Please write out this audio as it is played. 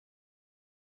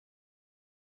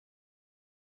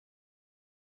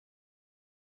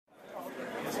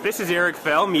This is Eric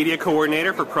Fell, Media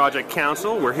Coordinator for Project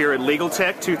Council. We're here at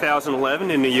LegalTech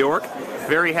 2011 in New York.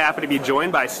 Very happy to be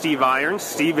joined by Steve Irons.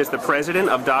 Steve is the president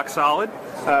of DocSolid.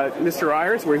 Mr.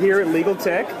 Irons, we're here at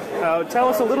LegalTech. Tell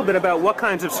us a little bit about what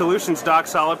kinds of solutions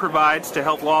DocSolid provides to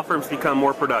help law firms become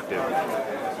more productive.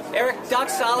 Eric,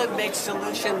 DocSolid makes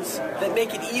solutions that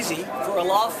make it easy for a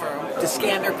law firm to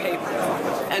scan their paper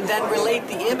and then relate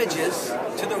the images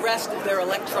to the rest of their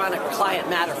electronic client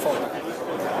matter folder.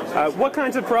 What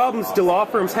kinds of problems do law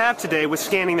firms have today with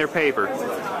scanning their paper?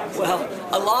 Well,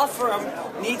 a law firm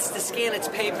needs to scan its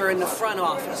paper in the front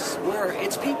office where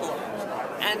its people are.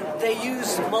 And they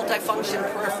use multifunction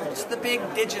peripherals, the big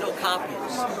digital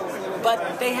copiers.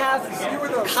 But they have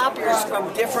copiers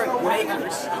from different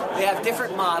makers. They have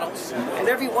different models, and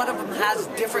every one of them has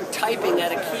different typing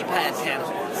at a keypad panel.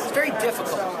 It's very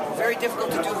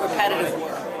difficult to do repetitive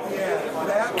work.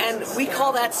 And we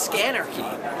call that scanner key.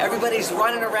 Everybody's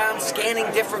running around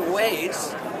scanning different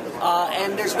ways,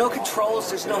 and there's no controls,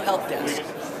 there's no help desk.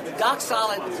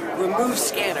 DocSolid removes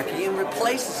scanner key and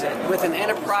replaces it with an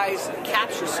enterprise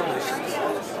capture solution.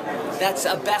 That's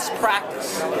a best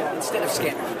practice instead of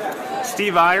scanner.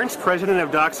 Steve Irons, president of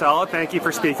DocSolid, thank you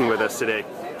for speaking with us today.